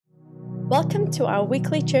Welcome to our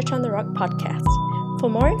weekly Church on the Rock podcast. For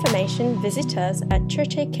more information, visit us at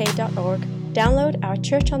churchak.org, download our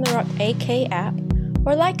Church on the Rock AK app,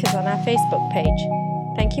 or like us on our Facebook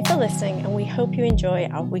page. Thank you for listening, and we hope you enjoy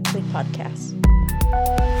our weekly podcast.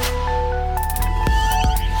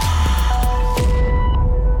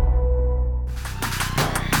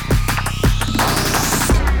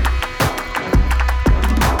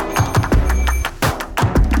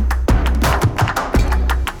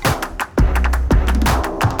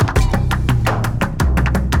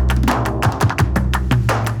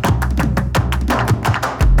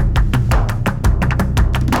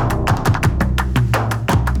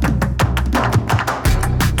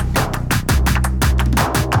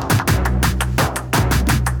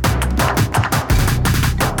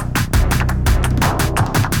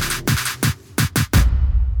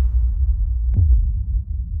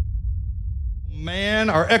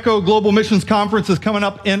 Our Echo Global Missions Conference is coming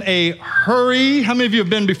up in a hurry. How many of you have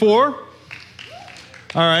been before? All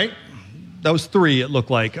right. That was 3, it looked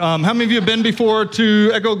like. How many of you have been before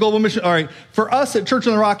to Echo Global Mission? All right. For us at Church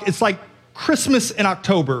on the Rock, it's like Christmas in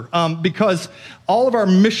October because all of our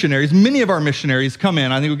missionaries, many of our missionaries come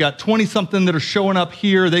in. I think we've got 20-something that are showing up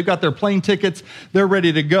here. They've got their plane tickets. They're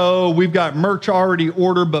ready to go. We've got merch already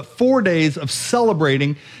ordered, but 4 days of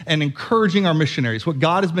celebrating and encouraging our missionaries, what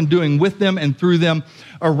God has been doing with them and through them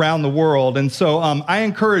around the world. And so I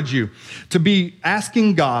encourage you to be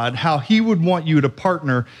asking God how he would want you to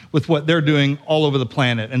partner with what they're doing all over the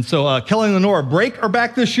planet. And so Kelly and Lenora Brake are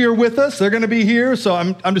back this year with us. They're going to be here. So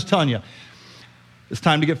I'm just telling you, it's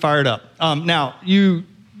time to get fired up. Now, you're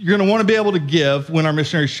going to want to be able to give when our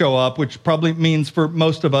missionaries show up, which probably means for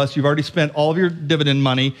most of us, you've already spent all of your dividend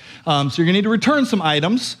money. So you're going to need to return some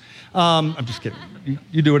items. I'm just kidding.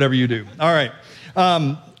 You do whatever you do. All right.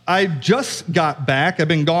 I just got back. I've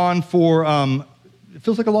been gone for, it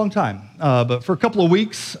feels like a long time, but for a couple of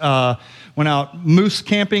weeks, went out moose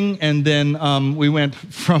camping, and then we went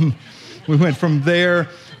from there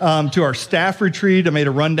to our staff retreat. I made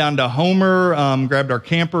a run down to Homer, grabbed our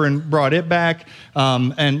camper and brought it back.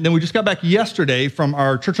 And then we just got back yesterday from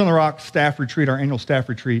our Church on the Rock staff retreat, our annual staff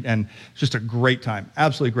retreat, and it's just a great time,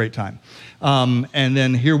 absolutely great time. And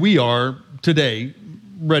then here we are today,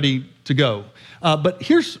 ready to go. But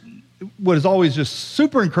here's what is always just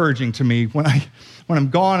super encouraging to me when I'm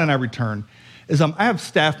gone and I return, is I have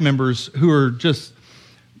staff members who are just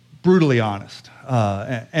brutally honest.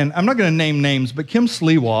 And I'm not going to name names, but Kim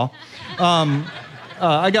Sliwa,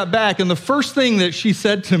 I got back, and the first thing that she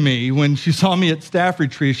said to me when she saw me at staff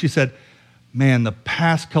retreat, she said, "Man, the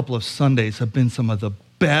past couple of Sundays have been some of the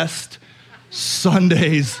best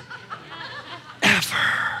Sundays ever."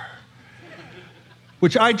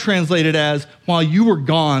 Which I translated as, while you were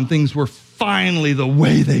gone, things were finally the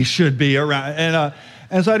way they should be around.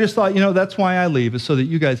 And so I just thought, that's why I leave, is so that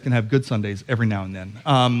you guys can have good Sundays every now and then.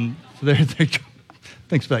 So there you go.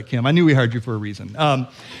 Thanks for that, Kim. I knew we hired you for a reason.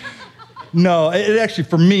 No, it actually,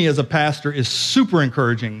 for me as a pastor, is super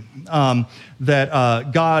encouraging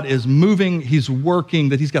that God is moving, he's working,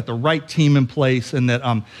 that he's got the right team in place, and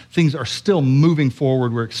that things are still moving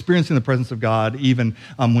forward. We're experiencing the presence of God even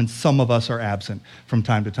when some of us are absent from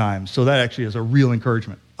time to time. So that actually is a real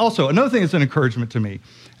encouragement. Also, another thing that's an encouragement to me,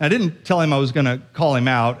 and I didn't tell him I was going to call him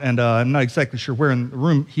out, and I'm not exactly sure where in the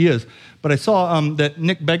room he is, but I saw that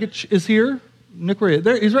Nick Begich is here. Nick, where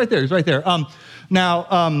there? He's right there. He's right there.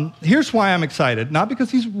 Now, here's why I'm excited. Not because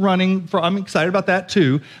he's running for, I'm excited about that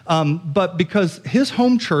too, but because his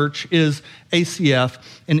home church is ACF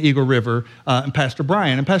in Eagle River and Pastor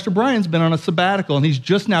Brian. And Pastor Brian's been on a sabbatical, and he's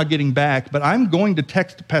just now getting back. But I'm going to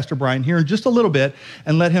text Pastor Brian here in just a little bit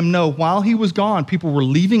and let him know while he was gone, people were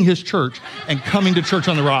leaving his church and coming to Church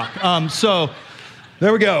on the Rock. So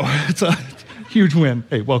there we go. It's a huge win.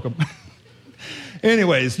 Hey, welcome.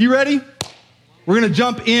 Anyways, you ready? We're going to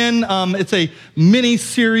jump in. It's a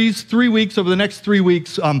mini-series, 3 weeks. Over the next 3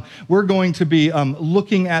 weeks, we're going to be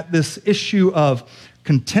looking at this issue of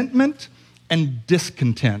contentment and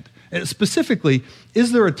discontent. Specifically,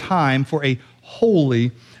 is there a time for a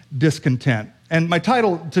holy discontent? And my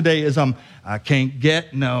title today is I Can't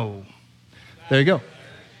Get No. There you go.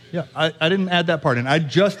 Yeah, I didn't add that part in. I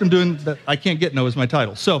just am doing that. I Can't Get No is my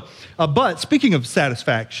title. So, but speaking of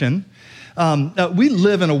satisfaction, we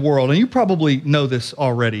live in a world, and you probably know this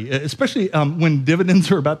already, especially when dividends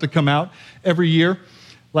are about to come out every year.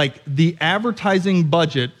 Like, the advertising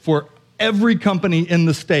budget for every company in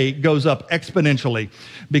the state goes up exponentially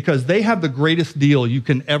because they have the greatest deal you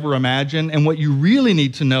can ever imagine. And what you really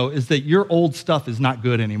need to know is that your old stuff is not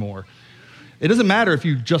good anymore. It doesn't matter if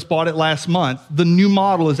you just bought it last month. The new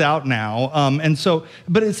model is out now.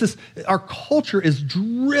 But it's this, our culture is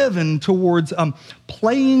driven towards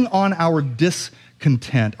playing on our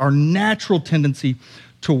discontent, our natural tendency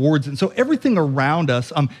towards it. And so everything around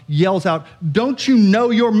us yells out, don't you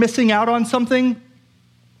know you're missing out on something?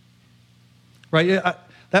 Right?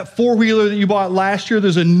 That four-wheeler that you bought last year,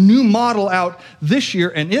 there's a new model out this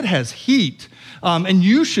year, and it has heat. And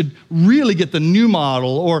you should really get the new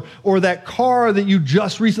model, or that car that you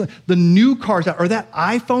just recently, the new car's out, or that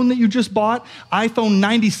iPhone that you just bought, iPhone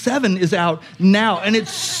 97 is out now, and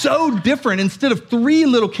it's so different. Instead of 3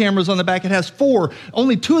 little cameras on the back, it has 4.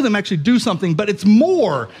 Only 2 of them actually do something, but it's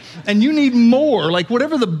more, and you need more. Like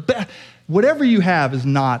whatever you have is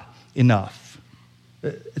not enough.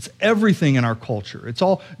 It's everything in our culture. It's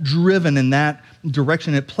all driven in that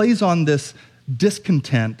direction. It plays on this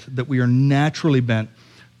discontent that we are naturally bent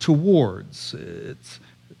towards.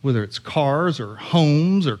 Whether it's cars or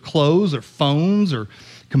homes or clothes or phones or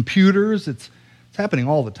computers, it's happening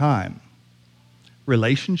all the time.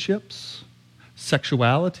 Relationships,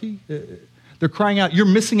 sexuality, they're crying out, you're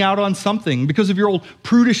missing out on something because of your old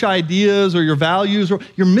prudish ideas or your values, or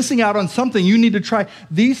you're missing out on something. You need to try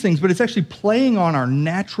these things, but it's actually playing on our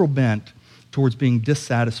natural bent towards being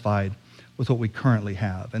dissatisfied with what we currently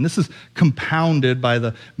have. And this is compounded by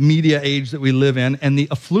the media age that we live in and the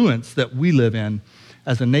affluence that we live in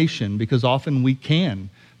as a nation, because often we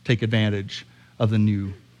can take advantage of the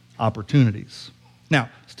new opportunities. Now,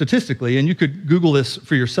 statistically, and you could Google this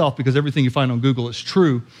for yourself because everything you find on Google is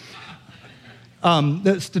true,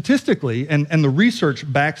 statistically, and the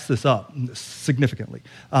research backs this up significantly,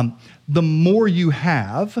 the more you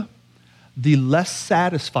have, the less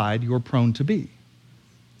satisfied you're prone to be.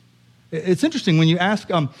 It's interesting when you ask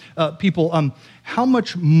people, how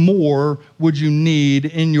much more would you need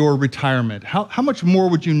in your retirement? How much more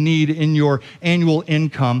would you need in your annual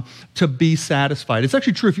income to be satisfied? It's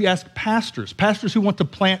actually true if you ask pastors who want to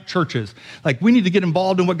plant churches. Like, we need to get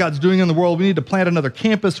involved in what God's doing in the world. We need to plant another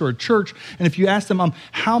campus or a church. And if you ask them,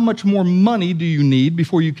 how much more money do you need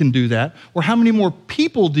before you can do that? Or how many more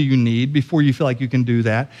people do you need before you feel like you can do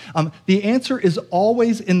that? The answer is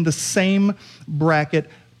always in the same bracket,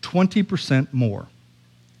 20% more.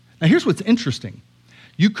 Now, here's what's interesting.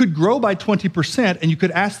 You could grow by 20%, and you could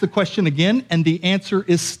ask the question again, and the answer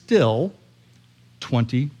is still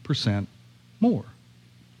 20% more.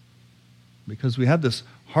 Because we have this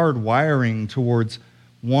hard wiring towards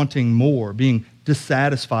wanting more, being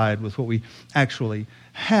dissatisfied with what we actually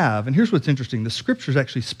have. And here's what's interesting. The scriptures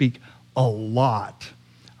actually speak a lot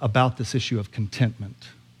about this issue of contentment.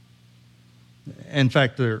 In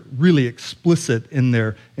fact, they're really explicit in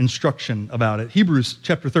their instruction about it. Hebrews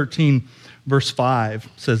chapter 13, verse 5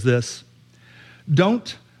 says this,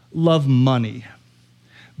 "Don't love money.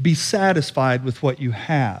 Be satisfied with what you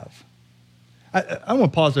have." I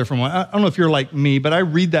want to pause there for a moment. I don't know if you're like me, but I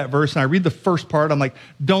read that verse, and I read the first part. I'm like,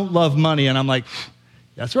 don't love money. And I'm like,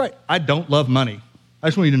 that's right. I don't love money. I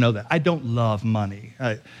just want you to know that. I don't love money.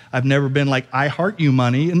 I've never been like, I heart you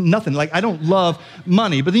money, and nothing. Like, I don't love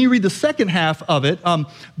money. But then you read the second half of it,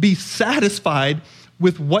 be satisfied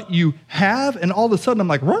with what you have, and all of a sudden I'm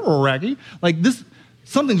like, raggy. Like, this,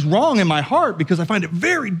 something's wrong in my heart because I find it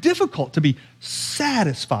very difficult to be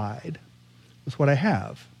satisfied with what I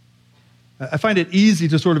have. I find it easy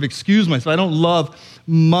to sort of excuse myself. I don't love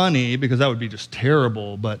money because that would be just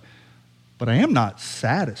terrible, but I am not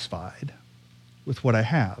satisfied with what I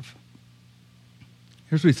have.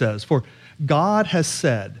 Here's what he says, "For God has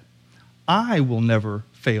said, I will never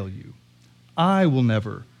fail you. I will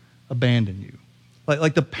never abandon you."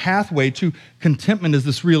 Like the pathway to contentment is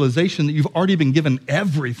this realization that you've already been given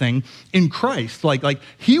everything in Christ. Like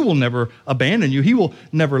he will never abandon you. He will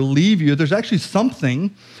never leave you. There's actually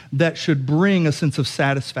something that should bring a sense of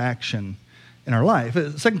satisfaction in our life.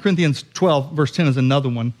 2 Corinthians 12, verse 10 is another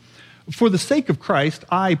one. "For the sake of Christ,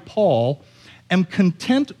 I, Paul, am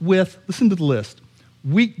content with," listen to the list,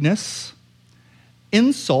 "weakness,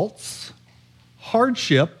 insults,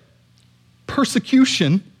 hardship,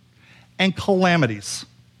 persecution, and calamities.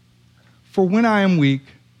 For when I am weak,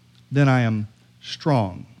 then I am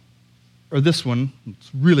strong." Or this one,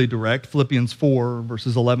 it's really direct, Philippians 4,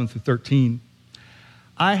 verses 11 through 13.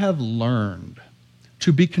 "I have learned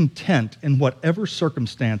to be content in whatever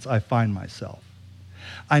circumstance I find myself.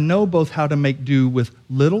 I know both how to make do with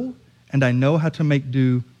little, and I know how to make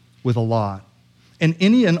do with a lot. In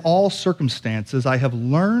any and all circumstances, I have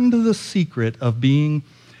learned the secret of being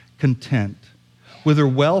content. Whether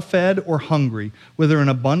well-fed or hungry, whether in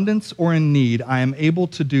abundance or in need, I am able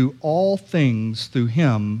to do all things through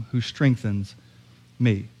him who strengthens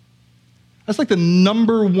me." That's like the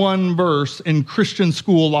number one verse in Christian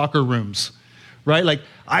school locker rooms, right? Like,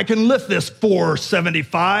 I can lift this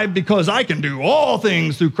 475 because I can do all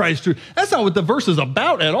things through Christ. That's not what the verse is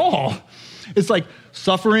about at all. It's like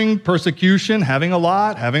suffering, persecution, having a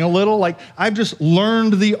lot, having a little. Like, I've just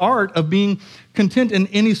learned the art of being content in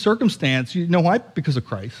any circumstance. You know why? Because of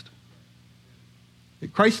Christ.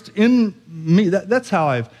 Christ in me, that's how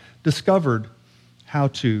I've discovered how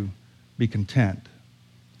to be content.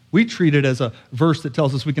 We treat it as a verse that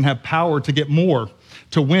tells us we can have power to get more,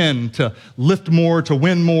 to win, to lift more, to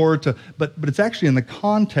win more, but it's actually in the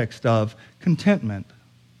context of contentment.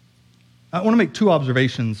 I want to make two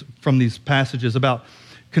observations from these passages about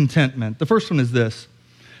contentment. The first one is this: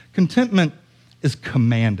 contentment is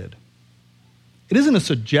commanded. It isn't a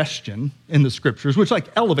suggestion in the scriptures, which like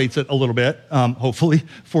elevates it a little bit, hopefully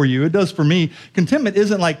for you. It does for me. Contentment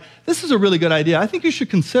isn't like, this is a really good idea. I think you should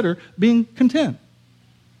consider being content.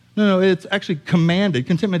 No, it's actually commanded.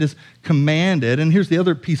 Contentment is commanded. And here's the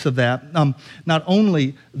other piece of that. Not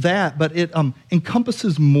only that, but it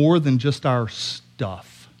encompasses more than just our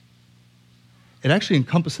stuff. It actually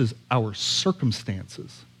encompasses our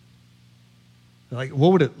circumstances. Like,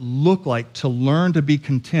 what would it look like to learn to be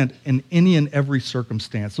content in any and every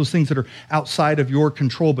circumstance? Those things that are outside of your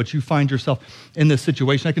control, but you find yourself in this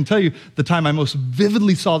situation. I can tell you the time I most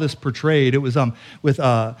vividly saw this portrayed. It was with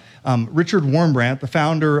Richard Wurmbrand, the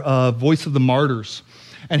founder of Voice of the Martyrs.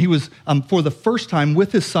 And he was, for the first time,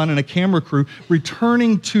 with his son and a camera crew,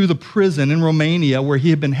 returning to the prison in Romania where he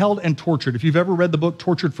had been held and tortured. If you've ever read the book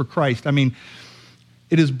Tortured for Christ, I mean,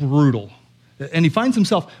 it is brutal. And he finds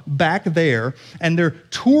himself back there, and they're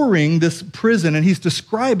touring this prison, and he's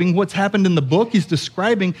describing what's happened in the book. He's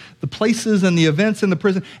describing the places and the events in the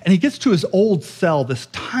prison, and he gets to his old cell, this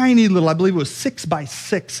tiny little, I believe it was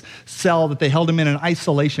 6x6 cell that they held him in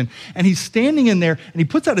isolation. And he's standing in there, and he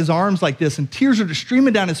puts out his arms like this, and tears are just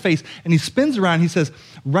streaming down his face, and he spins around, and he says,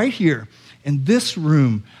 right here, in this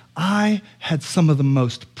room, I had some of the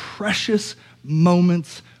most precious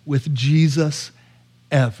moments with Jesus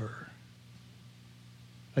ever.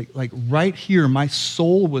 Like right here, my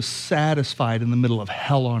soul was satisfied in the middle of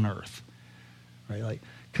hell on earth. Right? Like,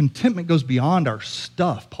 contentment goes beyond our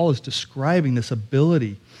stuff. Paul is describing this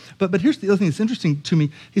ability. But here's the other thing that's interesting to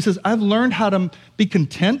me. He says, I've learned how to be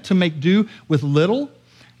content to make do with little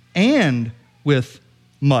and with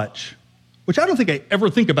much. Which I don't think I ever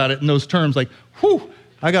think about it in those terms. Like, whew,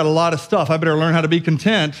 I got a lot of stuff. I better learn how to be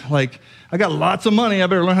content. Like, I got lots of money. I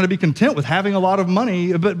better learn how to be content with having a lot of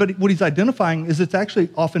money. But what he's identifying is it's actually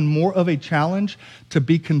often more of a challenge to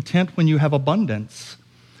be content when you have abundance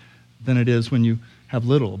than it is when you have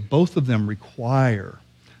little. Both of them require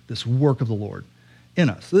this work of the Lord in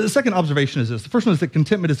us. The second observation is this. The first one is that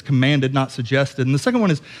contentment is commanded, not suggested. And the second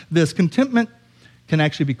one is this: contentment can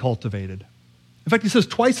actually be cultivated. In fact, he says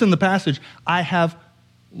twice in the passage, I have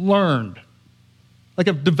learned. Like,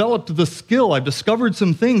 I've developed the skill, I've discovered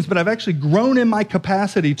some things, but I've actually grown in my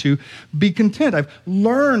capacity to be content. I've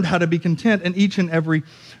learned how to be content in each and every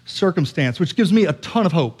circumstance, which gives me a ton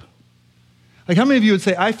of hope. Like, how many of you would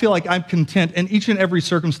say, I feel like I'm content in each and every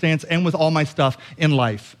circumstance and with all my stuff in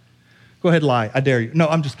life? Go ahead, lie. I dare you. No,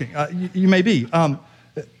 I'm just kidding. You may be. But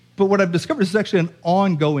what I've discovered is actually an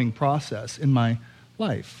ongoing process in my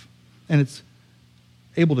life, and it's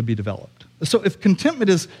able to be developed. So if contentment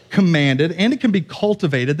is commanded and it can be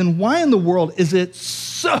cultivated, then why in the world is it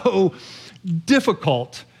so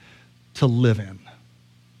difficult to live in?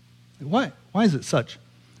 Why is it such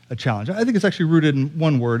a challenge? I think it's actually rooted in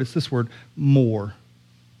one word. It's this word, more.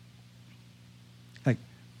 Like,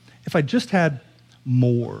 if I just had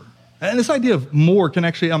more. And this idea of more can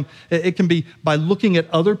actually, it can be by looking at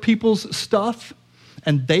other people's stuff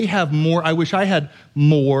and they have more, I wish I had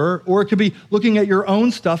more. Or it could be looking at your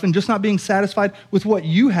own stuff and just not being satisfied with what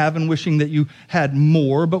you have and wishing that you had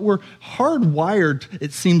more. But we're hardwired,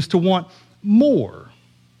 it seems, to want more.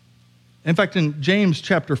 In fact, in James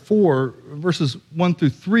chapter 4, verses 1 through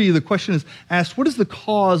 3, the question is asked, what is the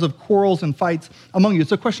cause of quarrels and fights among you?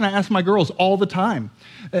 It's a question I ask my girls all the time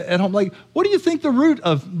at home. Like, what do you think the root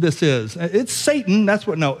of this is? It's Satan. That's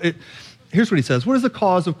what, no. Here's what he says. What is the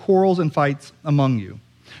cause of quarrels and fights among you?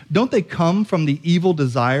 Don't they come from the evil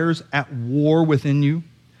desires at war within you?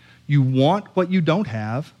 You want what you don't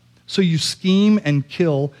have, so you scheme and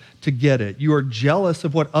kill to get it. You are jealous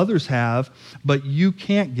of what others have, but you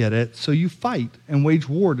can't get it, so you fight and wage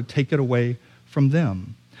war to take it away from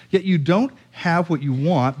them. Yet you don't have what you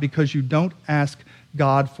want because you don't ask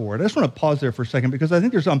God for it. I just want to pause there for a second because I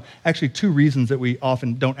think there's actually two reasons that we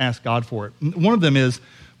often don't ask God for it. One of them is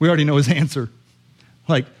we already know his answer.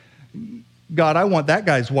 Like, God, I want that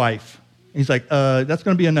guy's wife. He's like, that's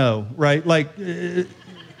going to be a no, right? Like,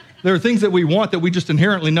 there are things that we want that we just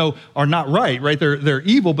inherently know are not right? They're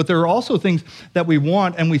evil, but there are also things that we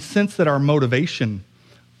want and we sense that our motivation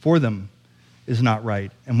for them is not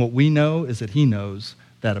right. And what we know is that he knows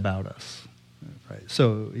that about us. Right?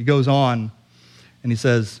 So he goes on and he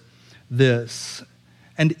says this,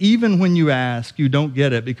 and even when you ask, you don't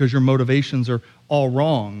get it because your motivations are all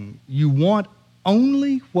wrong. You want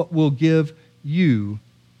only what will give you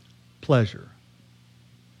pleasure.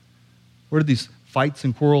 Where do these fights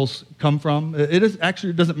and quarrels come from? It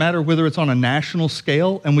doesn't matter whether it's on a national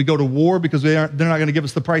scale and we go to war because they're not going to give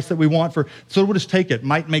us the price that we want for, so we'll just take it.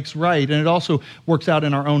 Might makes right. And it also works out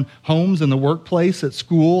in our own homes, in the workplace, at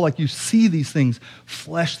school. Like you see these things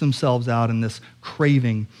flesh themselves out in this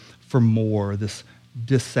craving for more, this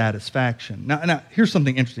dissatisfaction. Now, here's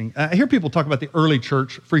something interesting. I hear people talk about the early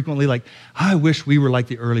church frequently, like, I wish we were like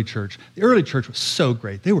the early church. The early church was so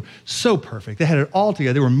great. They were so perfect. They had it all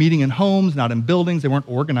together. They were meeting in homes, not in buildings. They weren't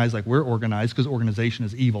organized like we're organized because organization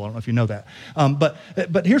is evil. I don't know if you know that.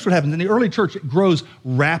 But here's what happens. In the early church, it grows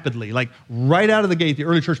rapidly. Like right out of the gate, the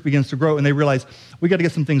early church begins to grow, and they realize, we got to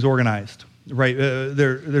get some things organized. Right,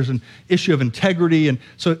 there's an issue of integrity, and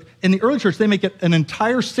so in the early church, they make it an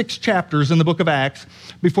entire 6 chapters in the book of Acts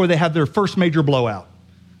before they have their first major blowout.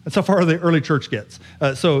 That's how far the early church gets.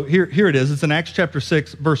 So here it is. It's in Acts chapter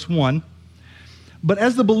 6, verse 1. But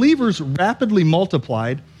as the believers rapidly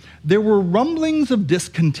multiplied, there were rumblings of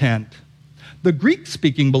discontent. The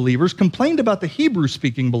Greek-speaking believers complained about the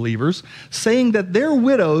Hebrew-speaking believers, saying that their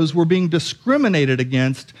widows were being discriminated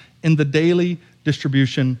against in the daily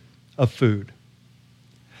distribution of food.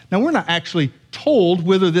 Now, we're not actually told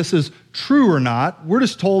whether this is true or not. We're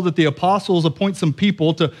just told that the apostles appoint some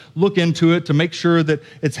people to look into it, to make sure that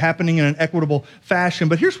it's happening in an equitable fashion.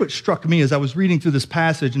 But here's what struck me as I was reading through this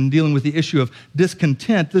passage and dealing with the issue of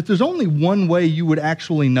discontent, that there's only one way you would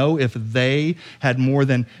actually know if they had more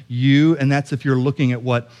than you, and that's if you're looking at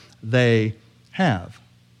what they have.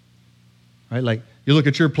 Right? Like, you look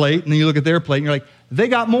at your plate, and then you look at their plate, and you're like, they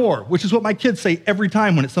got more, which is what my kids say every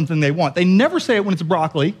time when it's something they want. They never say it when it's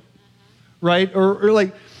broccoli, right? Or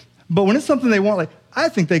like, but when it's something they want, like, I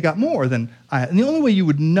think they got more than I. And the only way you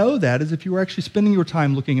would know that is if you were actually spending your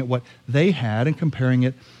time looking at what they had and comparing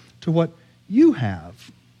it to what you have.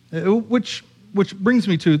 Which brings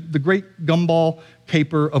me to the great Gumball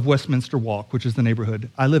Caper of Westminster Walk, which is the neighborhood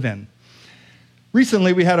I live in.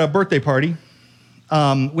 Recently, we had a birthday party. We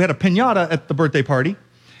had a piñata at the birthday party.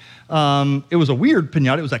 It was a weird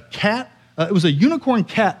piñata. It was a cat. It was a unicorn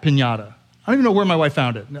cat piñata. I don't even know where my wife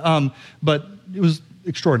found it, but it was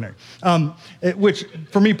extraordinary. Which,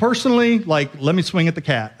 for me personally, like, let me swing at the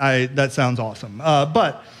cat. That sounds awesome.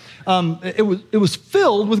 But it was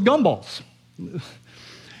filled with gumballs,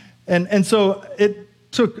 and so it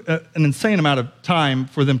took an insane amount of time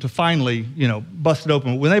for them to finally, bust it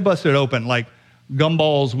open. When they busted it open, like,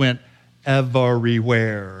 gumballs went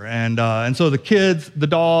everywhere. And so the kids, the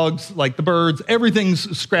dogs, like the birds,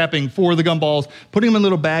 everything's scrapping for the gumballs, putting them in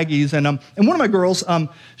little baggies. And one of my girls,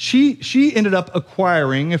 she ended up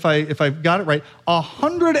acquiring, if I got it right,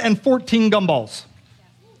 114 gumballs.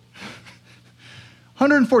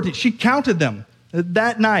 114. She counted them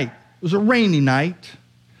that night. It was a rainy night.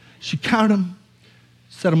 She counted them,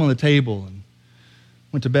 set them on the table, and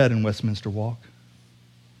went to bed in Westminster Walk.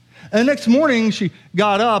 And the next morning, she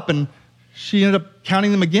got up and she ended up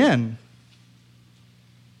counting them again.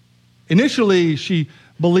 Initially, she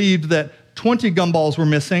believed that 20 gumballs were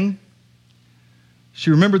missing. She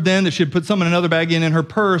remembered then that she had put some in another bag in her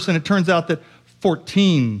purse, and it turns out that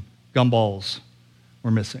 14 gumballs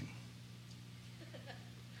were missing.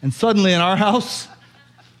 And suddenly in our house,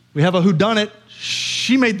 we have a whodunit.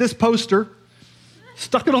 She made this poster,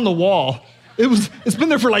 stuck it on the wall. It's been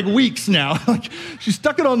there for like weeks now. She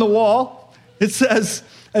stuck it on the wall. It says,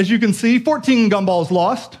 as you can see, 14 gumballs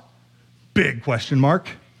lost. Big question mark.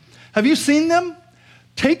 Have you seen them?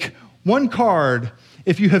 Take one card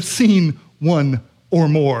if you have seen one or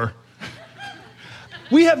more.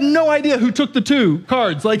 We have no idea who took the 2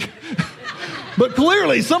 cards. But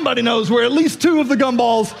clearly somebody knows where at least 2 of the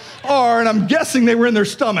gumballs are, and I'm guessing they were in their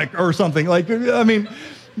stomach or something.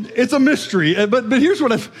 It's a mystery, but here's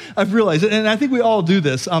what I've realized, and I think we all do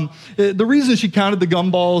this. The reason she counted the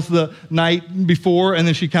gumballs the night before and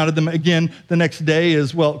then she counted them again the next day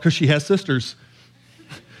is, well, because she has sisters.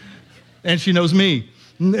 And she knows me.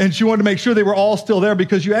 And she wanted to make sure they were all still there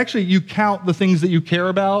because you count the things that you care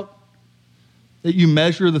about, that you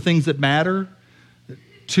measure the things that matter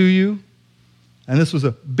to you. And this was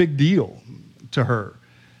a big deal to her.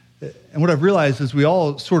 And what I've realized is we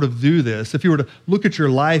all sort of do this. If you were to look at your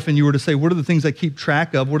life and you were to say, what are the things I keep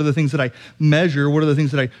track of? What are the things that I measure? What are the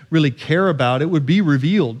things that I really care about? It would be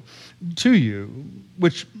revealed to you,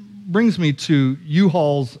 which brings me to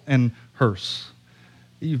U-Hauls and hearse.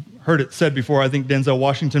 You've heard it said before. I think Denzel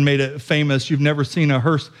Washington made it famous. You've never seen a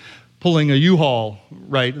hearse pulling a U-Haul,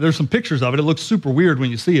 right? There's some pictures of it. It looks super weird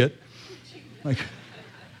when you see it. Like,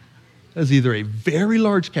 that's either a very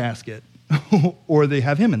large casket or they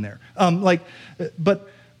have him in there. But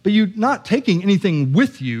you're not taking anything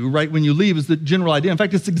with you, right, when you leave is the general idea. In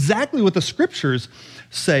fact, it's exactly what the scriptures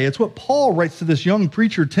say. It's what Paul writes to this young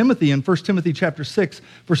preacher, Timothy, in 1 Timothy chapter 6,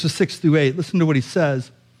 verses 6 through 8. Listen to what he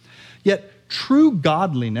says. Yet true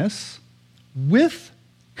godliness with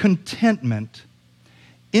contentment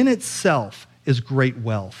in itself is great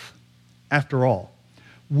wealth. After all,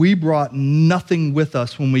 we brought nothing with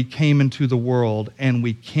us when we came into the world, and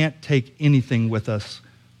we can't take anything with us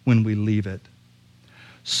when we leave it.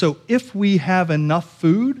 So if we have enough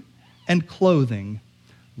food and clothing,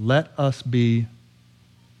 let us be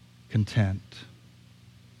content.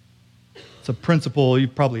 It's a principle,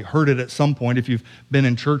 you've probably heard it at some point if you've been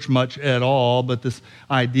in church much at all, but this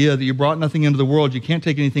idea that you brought nothing into the world, you can't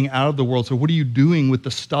take anything out of the world, so what are you doing with the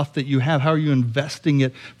stuff that you have? How are you investing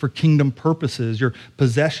it for kingdom purposes? Your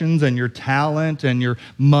possessions and your talent and your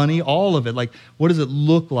money, all of it. Like, what does it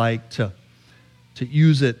look like to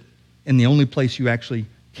use it in the only place you actually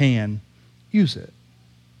can use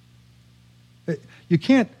it? You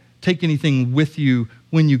can't take anything with you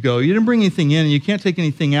when you go. You didn't bring anything in, and you can't take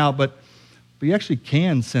anything out, but you actually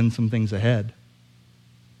can send some things ahead.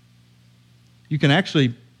 You can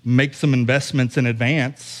actually make some investments in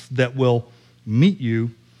advance that will meet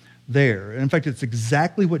you there. In fact, it's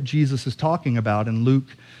exactly what Jesus is talking about in Luke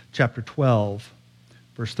chapter 12,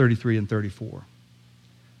 verse 33 and 34.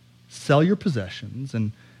 Sell your possessions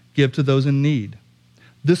and give to those in need.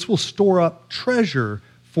 This will store up treasure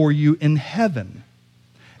for you in heaven.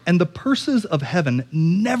 And the purses of heaven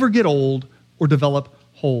never get old or develop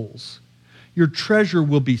holes. Your treasure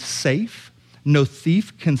will be safe. No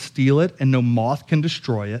thief can steal it, and no moth can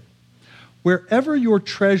destroy it. Wherever your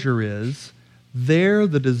treasure is, there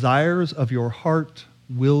the desires of your heart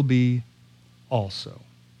will be also.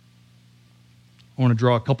 I want to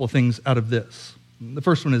draw a couple of things out of this. The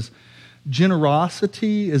first one is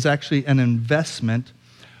generosity is actually an investment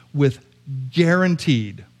with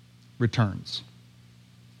guaranteed returns.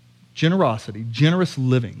 Generosity, generous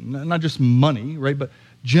living, not just money, right, but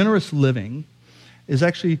generous living is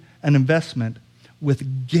actually an investment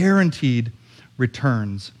with guaranteed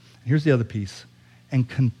returns. Here's the other piece. And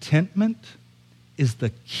contentment is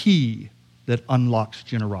the key that unlocks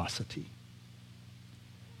generosity.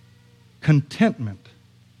 Contentment.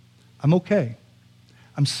 I'm okay.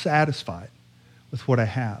 I'm satisfied with what I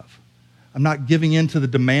have. I'm not giving in to the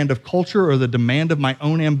demand of culture or the demand of my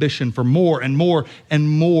own ambition for more and more and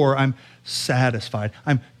more. I'm satisfied.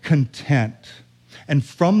 I'm content. And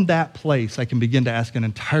from that place, I can begin to ask an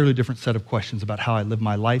entirely different set of questions about how I live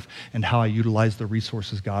my life and how I utilize the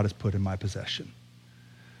resources God has put in my possession.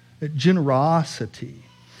 Generosity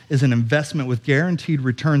is an investment with guaranteed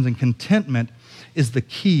returns, and contentment is the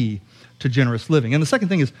key to generous living. And the second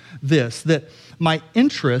thing is this, that my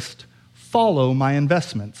interests follow my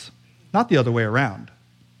investments, not the other way around.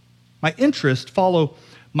 My interests follow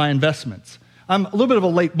my investments. I'm a little bit of a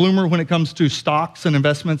late bloomer when it comes to stocks and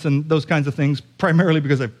investments and those kinds of things, primarily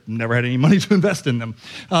because I've never had any money to invest in them.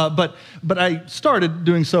 But I started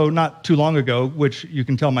doing so not too long ago, which you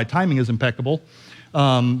can tell my timing is impeccable,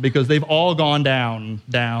 because they've all gone down.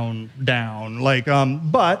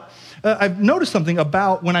 But I've noticed something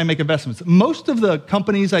about when I make investments. Most of the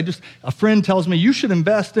companies, a friend tells me, you should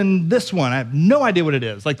invest in this one. I have no idea what it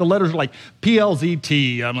is. Like the letters are like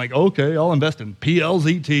PLZT. I'm like, okay, I'll invest in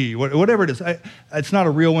PLZT, whatever it is. It's not a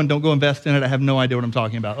real one. Don't go invest in it. I have no idea what I'm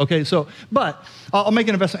talking about. Okay, but I'll make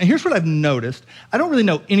an investment. And here's what I've noticed. I don't really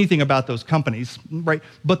know anything about those companies, right?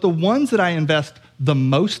 But the ones that I invest the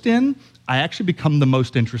most in, I actually become the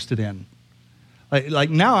most interested in. Like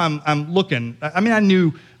now I'm looking. I mean, I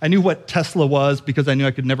knew what Tesla was because I knew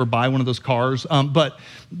I could never buy one of those cars. But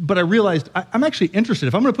I realized I'm actually interested.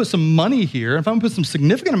 If I'm going to put some money here, if I'm going to put some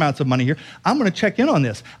significant amounts of money here, I'm going to check in on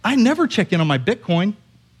this. I never check in on my Bitcoin.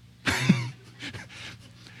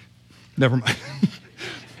 Never mind.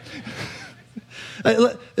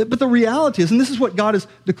 But the reality is, and this is what God is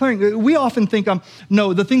declaring, we often think,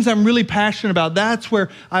 no, the things I'm really passionate about, that's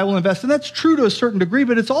where I will invest. And that's true to a certain degree,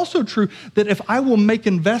 but it's also true that if I will make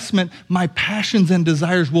investment, my passions and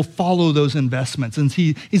desires will follow those investments. And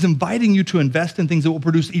he's inviting you to invest in things that will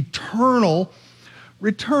produce eternal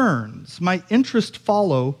returns. My interests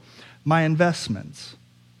follow my investments.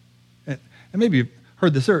 And maybe you've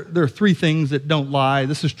heard this. There are three things that don't lie.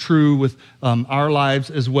 This is true with our lives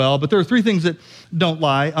as well. But there are three things that don't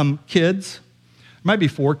lie. Kids, might be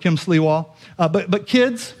four, Kim Sliwa. But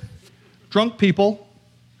kids, drunk people,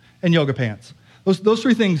 and yoga pants. Those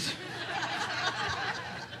three things,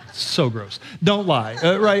 so gross. Don't lie,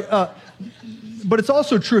 right? But it's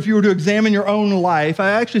also true if you were to examine your own life. I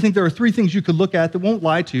actually think there are three things you could look at that won't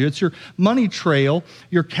lie to you. It's your money trail,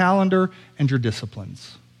 your calendar, and your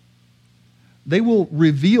disciplines. They will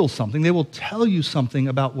reveal something. They will tell you something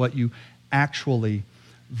about what you actually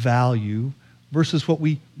value versus what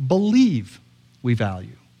we believe we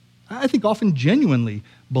value. I think often genuinely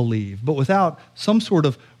believe, but without some sort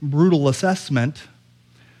of brutal assessment,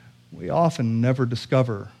 we often never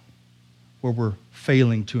discover where we're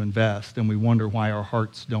failing to invest, and we wonder why our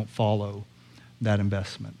hearts don't follow that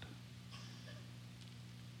investment.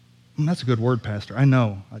 That's a good word, Pastor. I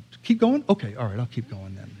know. Keep going? Okay, all right, I'll keep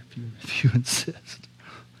going then, if you insist.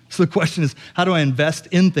 So the question is, how do I invest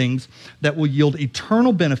in things that will yield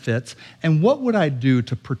eternal benefits, and what would I do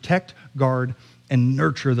to protect, guard, and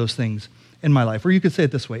nurture those things in my life? Or you could say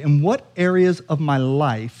it this way: in what areas of my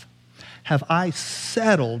life have I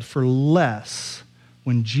settled for less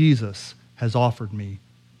when Jesus has offered me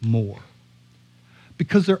more?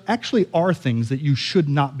 Because there actually are things that you should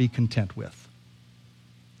not be content with.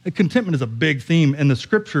 Contentment is a big theme in the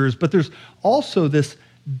scriptures, but there's also this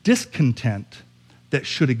discontent that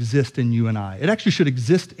should exist in you and I. It actually should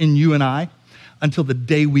exist in you and I until the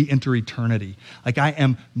day we enter eternity. Like, I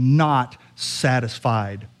am not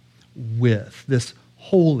satisfied with this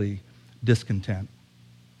holy discontent.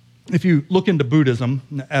 If you look into Buddhism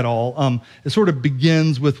at all, it sort of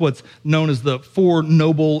begins with what's known as the Four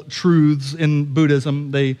Noble Truths in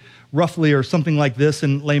Buddhism. They roughly are something like this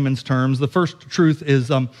in layman's terms. The first truth is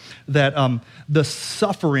that the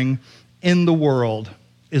suffering in the world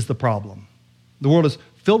is the problem. The world is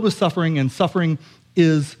filled with suffering, and suffering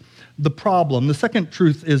is the problem. The second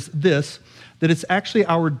truth is this, that it's actually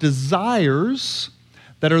our desires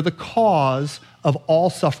that are the cause of all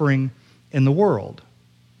suffering in the world.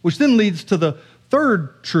 Which then leads to the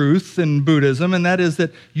third truth in Buddhism, and that is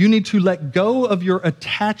that you need to let go of your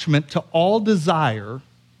attachment to all desire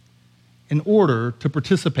in order to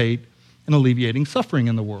participate in alleviating suffering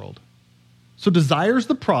in the world. So desire is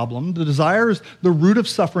the problem. The desire is the root of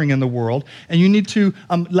suffering in the world, and you need to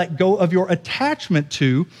let go of your attachment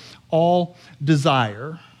to all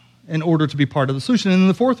desire in order to be part of the solution. And then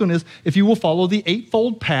the fourth one is, if you will follow the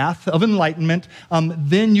eightfold path of enlightenment,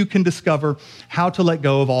 then you can discover how to let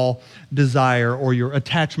go of all desire or your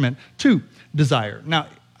attachment to desire. Now,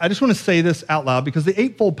 I just want to say this out loud because the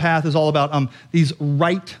eightfold path is all about these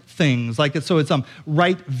right things. It's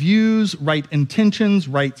right views, right intentions,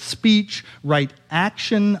 right speech, right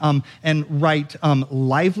action, and right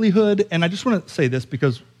livelihood. And I just want to say this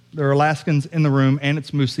because there are Alaskans in the room, and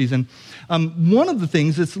it's moose season. One of the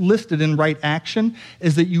things that's listed in right action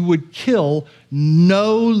is that you would kill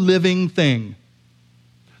no living thing.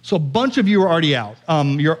 So a bunch of you are already out.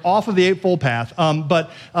 You're off of the eightfold path.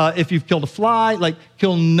 But if you've killed a fly,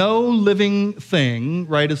 kill no living thing,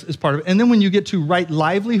 right, is part of it. And then when you get to right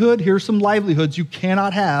livelihood, here's some livelihoods you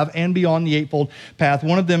cannot have and be on the eightfold path.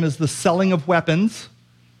 One of them is the selling of weapons.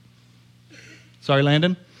 Sorry,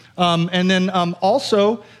 Landon. And then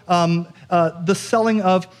also the selling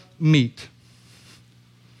of meat.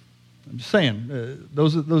 I'm just saying,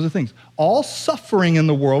 those are things. All suffering in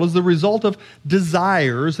the world is the result of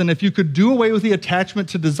desires, and if you could do away with the attachment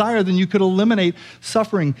to desire, then you could eliminate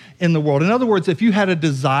suffering in the world. In other words, if you had a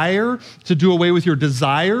desire to do away with your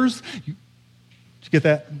desires, did you get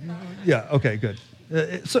that? Yeah, okay, good.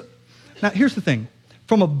 So now here's the thing.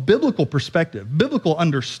 From a biblical perspective, biblical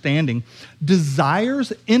understanding,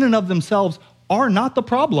 desires in and of themselves are not the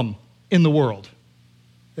problem in the world.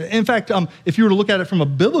 In fact, if you were to look at it from a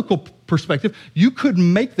biblical perspective, you could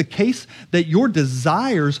make the case that your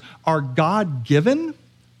desires are God-given,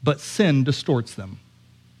 but sin distorts them.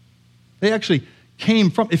 They actually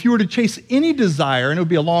came from, if you were to chase any desire, and it would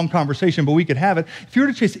be a long conversation, but we could have it. If you were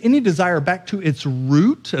to chase any desire back to its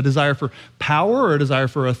root, a desire for power or a desire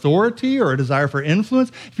for authority or a desire for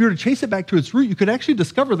influence, if you were to chase it back to its root, you could actually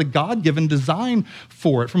discover the God-given design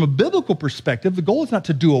for it. From a biblical perspective, the goal is not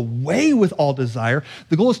to do away with all desire.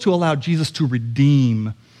 The goal is to allow Jesus to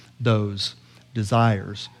redeem those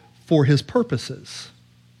desires for his purposes.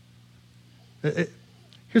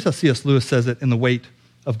 Here's how C.S. Lewis says it in The Weight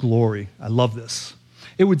of Glory. I love this.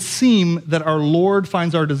 It would seem that our Lord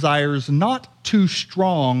finds our desires not too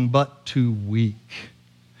strong, but too weak.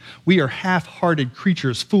 We are half-hearted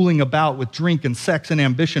creatures fooling about with drink and sex and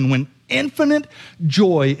ambition when infinite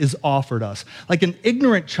joy is offered us. Like an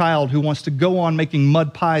ignorant child who wants to go on making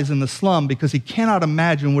mud pies in the slum because he cannot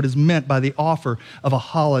imagine what is meant by the offer of a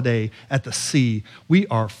holiday at the sea. We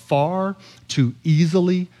are far too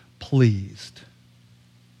easily pleased.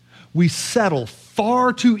 We settle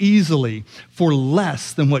far too easily for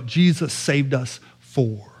less than what Jesus saved us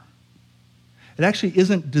for. It actually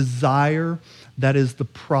isn't desire that is the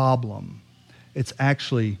problem. It's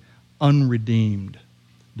actually unredeemed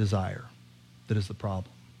desire that is the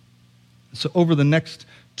problem. So over the next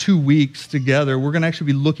 2 weeks together, we're going to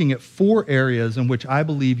actually be looking at 4 areas in which I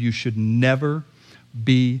believe you should never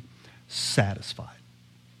be satisfied.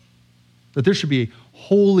 That there should be a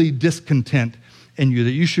holy discontent in you,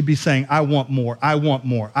 that you should be saying, I want more, I want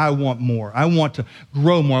more, I want more. I want to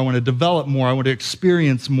grow more, I want to develop more, I want to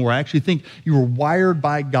experience more. I actually think you were wired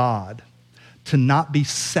by God to not be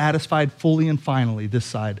satisfied fully and finally this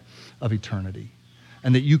side of eternity.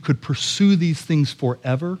 And that you could pursue these things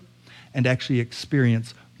forever and actually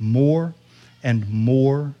experience more and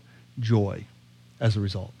more joy as a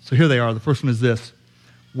result. So here they are. The first one is this: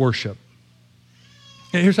 worship.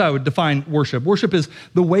 Here's how I would define worship. Worship is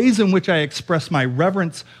the ways in which I express my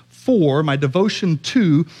reverence for, my devotion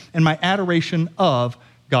to, and my adoration of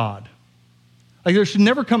God. Like there should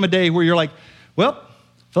never come a day where you're like, well,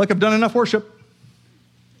 I feel like I've done enough worship.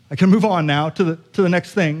 I can move on now to the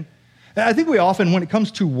next thing. I think we often, when it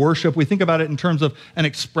comes to worship, we think about it in terms of an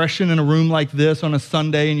expression in a room like this on a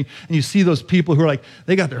Sunday, and you see those people who are like,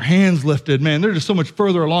 they got their hands lifted, man, they're just so much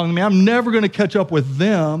further along than me. I'm never going to catch up with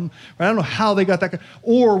them. Right? I don't know how they got that.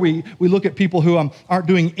 Or we look at people who aren't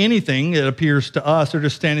doing anything, it appears to us. They're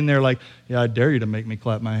just standing there like, yeah, I dare you to make me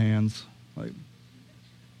clap my hands. Like,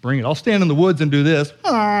 bring it. I'll stand in the woods and do this.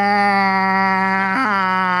 But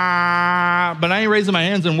I ain't raising my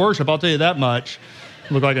hands in worship, I'll tell you that much.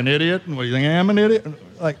 Look like an idiot? What do you think, I am an idiot?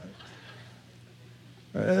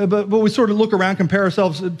 But we sort of look around, compare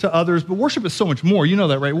ourselves to others, but worship is so much more. You know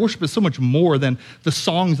that, right? Worship is so much more than the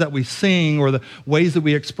songs that we sing or the ways that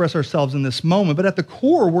we express ourselves in this moment. But at the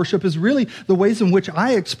core, worship is really the ways in which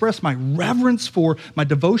I express my reverence for, my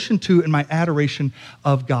devotion to, and my adoration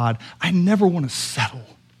of God. I never want to settle.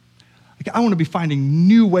 I want to be finding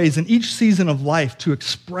new ways in each season of life to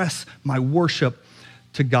express my worship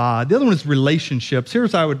to God. The other one is relationships.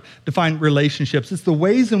 Here's how I would define relationships. It's the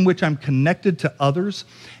ways in which I'm connected to others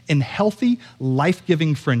in healthy,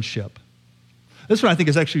 life-giving friendship. This one I think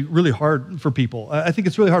is actually really hard for people. I think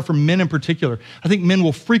it's really hard for men in particular. I think men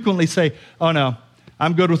will frequently say, oh no,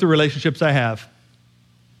 I'm good with the relationships I have.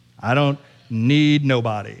 I don't need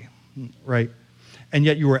nobody, right? And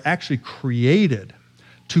yet you were actually created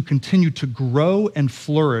to continue to grow and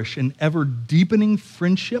flourish in ever-deepening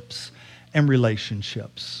friendships and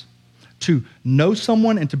relationships. To know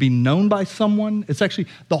someone and to be known by someone, it's actually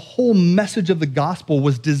the whole message of the gospel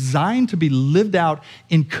was designed to be lived out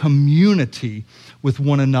in community with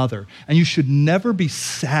one another. And you should never be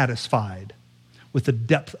satisfied with the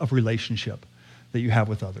depth of relationship that you have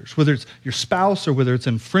with others, whether it's your spouse or whether it's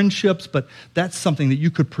in friendships, but that's something that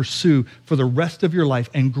you could pursue for the rest of your life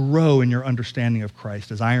and grow in your understanding of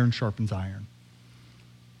Christ as iron sharpens iron.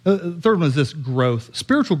 The third one is this: growth,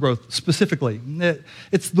 spiritual growth specifically.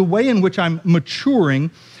 It's the way in which I'm maturing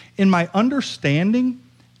in my understanding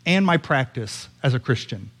and my practice as a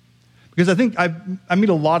Christian. Because I think I meet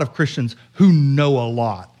a lot of Christians who know a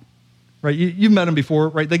lot, right? You've met them before,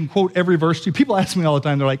 right? They can quote every verse to you. People ask me all the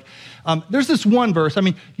time, they're like, there's this one verse. I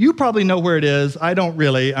mean, you probably know where it is. I don't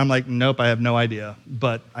really. I'm like, nope, I have no idea.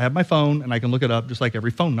 But I have my phone, and I can look it up, just like every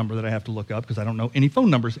phone number that I have to look up, because I don't know any phone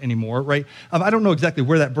numbers anymore, right? I don't know exactly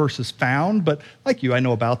where that verse is found, but like you, I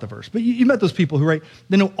know about the verse. But you met those people who, right,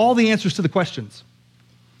 they know all the answers to the questions.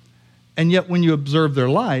 And yet when you observe their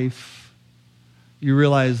life, you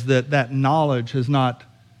realize that that knowledge has not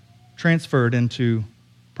transferred into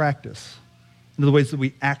practice, into the ways that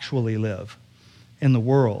we actually live in the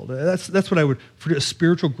world. That's what I would, for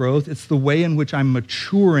spiritual growth, it's the way in which I'm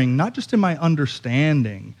maturing, not just in my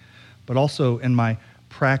understanding, but also in my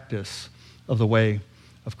practice of the way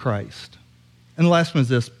of Christ. And the last one is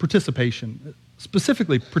this: participation,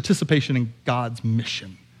 specifically participation in God's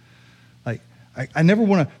mission. Like, I never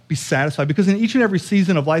want to be satisfied, because in each and every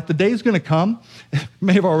season of life, the day is going to come, it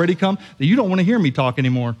may have already come, that you don't want to hear me talk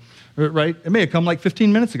anymore. Right? It may have come like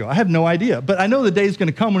 15 minutes ago. I have no idea. But I know the day is going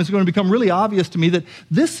to come when it's going to become really obvious to me that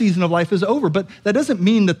this season of life is over. But that doesn't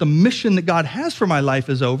mean that the mission that God has for my life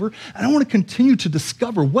is over. And I want to continue to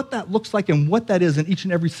discover what that looks like and what that is in each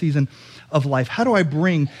and every season of life. How do I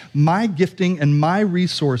bring my gifting and my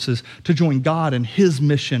resources to join God and His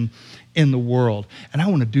mission in the world? And I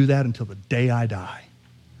want to do that until the day I die.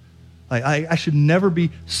 Like I should never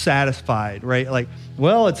be satisfied, right? Like,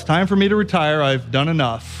 well, it's time for me to retire. I've done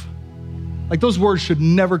enough. Like those words should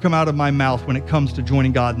never come out of my mouth when it comes to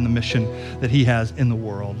joining God in the mission that he has in the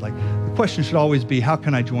world. Like the question should always be, how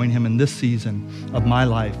can I join him in this season of my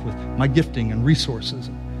life with my gifting and resources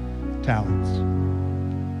and talents?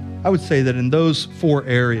 I would say that in those 4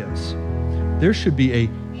 areas, there should be a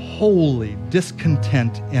holy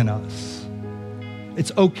discontent in us.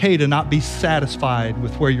 It's okay to not be satisfied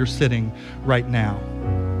with where you're sitting right now.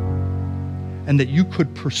 And that you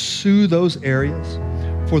could pursue those areas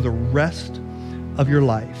for the rest of your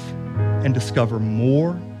life and discover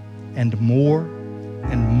more and more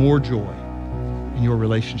and more joy in your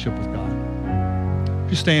relationship with God.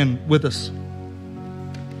 Would you stand with us?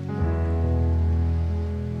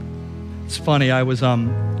 It's funny, I was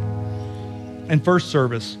in first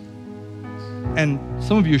service, and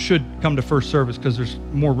some of you should come to first service because there's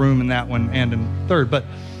more room in that one and in third, but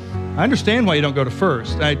I understand why you don't go to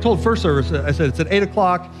first. I told first service, I said, it's at 8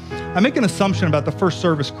 o'clock. I make an assumption about the first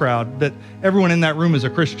service crowd that everyone in that room is a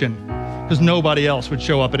Christian because nobody else would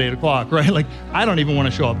show up at 8 o'clock, right? Like, I don't even want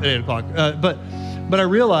to show up at 8 o'clock. But I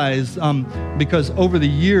realized because over the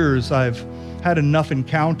years, I've had enough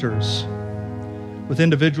encounters with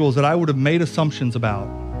individuals that I would have made assumptions about.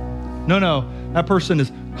 No, that person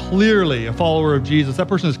is clearly a follower of Jesus. That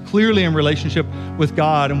person is clearly in relationship with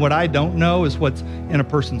God. And what I don't know is what's in a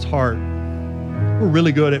person's heart. We're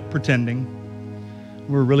really good at pretending.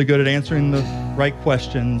 We're really good at answering the right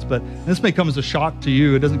questions, but this may come as a shock to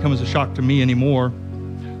you. It doesn't come as a shock to me anymore.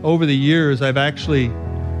 Over the years, I've actually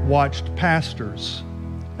watched pastors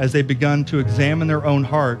as they've begun to examine their own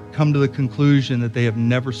heart, come to the conclusion that they have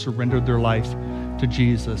never surrendered their life to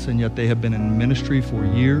Jesus, and yet they have been in ministry for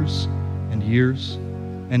years and years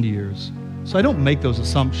and years. So I don't make those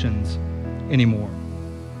assumptions anymore.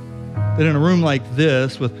 That in a room like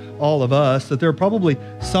this with all of us, that there are probably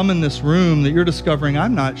some in this room that you're discovering,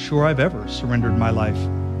 I'm not sure I've ever surrendered my life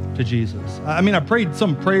to Jesus. I mean, I prayed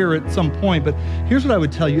some prayer at some point, but here's what I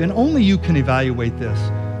would tell you, and only you can evaluate this.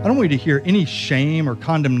 I don't want you to hear any shame or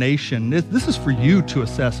condemnation. This is for you to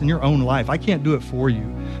assess in your own life. I can't do it for you.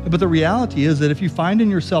 But the reality is that if you find in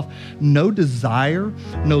yourself no desire,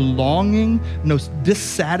 no longing, no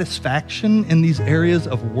dissatisfaction in these areas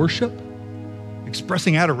of worship,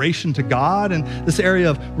 expressing adoration to God, and this area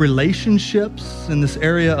of relationships, and this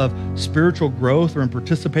area of spiritual growth, or in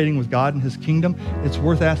participating with God in his kingdom, it's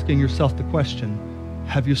worth asking yourself the question,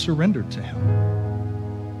 have you surrendered to him?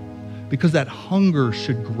 Because that hunger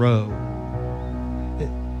should grow.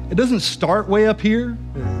 It doesn't start way up here.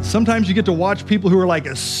 Sometimes you get to watch people who are like,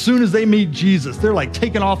 as soon as they meet Jesus, they're like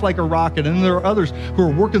taking off like a rocket. And there are others who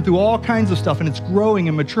are working through all kinds of stuff, and it's growing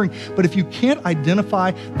and maturing. But if you can't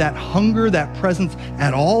identify that hunger, that presence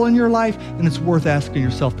at all in your life, then it's worth asking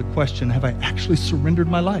yourself the question, have I actually surrendered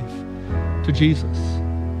my life to Jesus?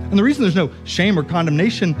 And the reason there's no shame or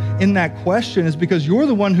condemnation in that question is because you're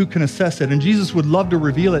the one who can assess it, and Jesus would love to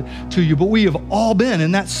reveal it to you. But we have all been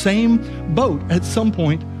in that same boat at some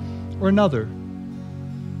point or another.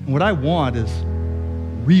 And what I want is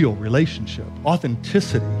real relationship,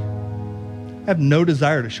 authenticity. I have no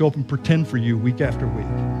desire to show up and pretend for you week after week.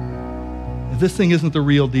 If this thing isn't the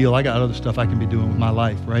real deal, I got other stuff I can be doing with my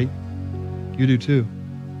life, right? You do too.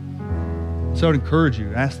 So I'd encourage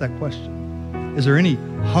you, ask that question. Is there any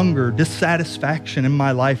hunger, dissatisfaction in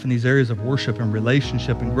my life in these areas of worship and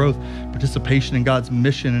relationship and growth, participation in God's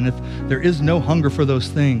mission? And if there is no hunger for those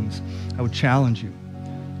things, I would challenge you,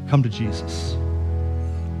 come to Jesus.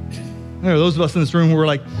 There are those of us in this room who are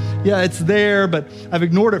like, yeah, it's there, but I've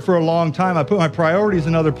ignored it for a long time. I put my priorities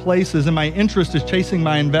in other places, and my interest is chasing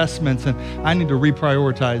my investments, and I need to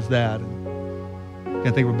reprioritize that.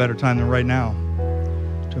 Can't think of a better time than right now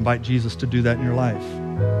to invite Jesus to do that in your life,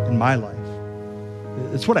 in my life.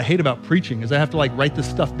 It's what I hate about preaching, is I have to like write this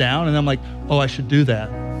stuff down, and I'm like, oh, I should do that.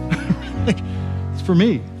 Like, it's for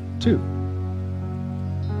me too.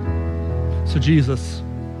 So Jesus,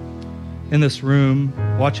 in this room,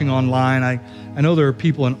 watching online, I know there are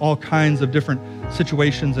people in all kinds of different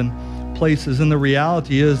situations and places, and the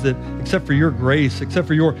reality is that except for your grace, except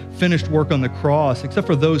for your finished work on the cross, except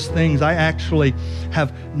for those things, I actually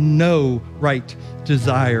have no right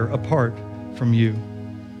desire apart from you.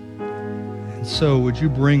 And so would you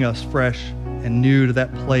bring us fresh and new to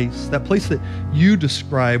that place that you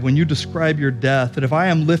describe when you describe your death, that if I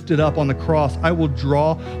am lifted up on the cross, I will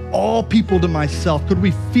draw all people to myself. Could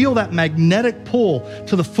we feel that magnetic pull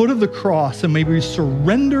to the foot of the cross, and maybe we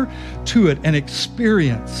surrender to it and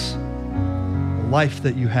experience the life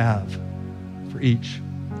that you have for each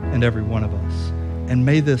and every one of us. And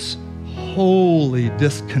may this holy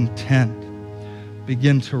discontent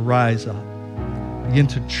begin to rise up. Begin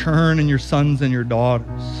to churn in your sons and your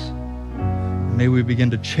daughters. And may we begin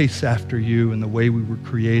to chase after you in the way we were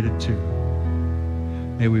created to.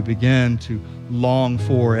 May we begin to long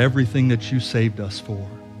for everything that you saved us for.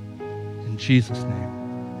 In Jesus'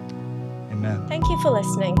 name, amen. Thank you for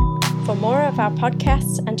listening. For more of our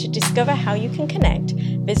podcasts and to discover how you can connect,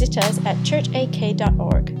 visit us at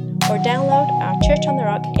churchak.org or download our Church on the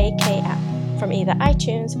Rock AK app from either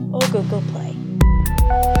iTunes or Google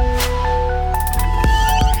Play.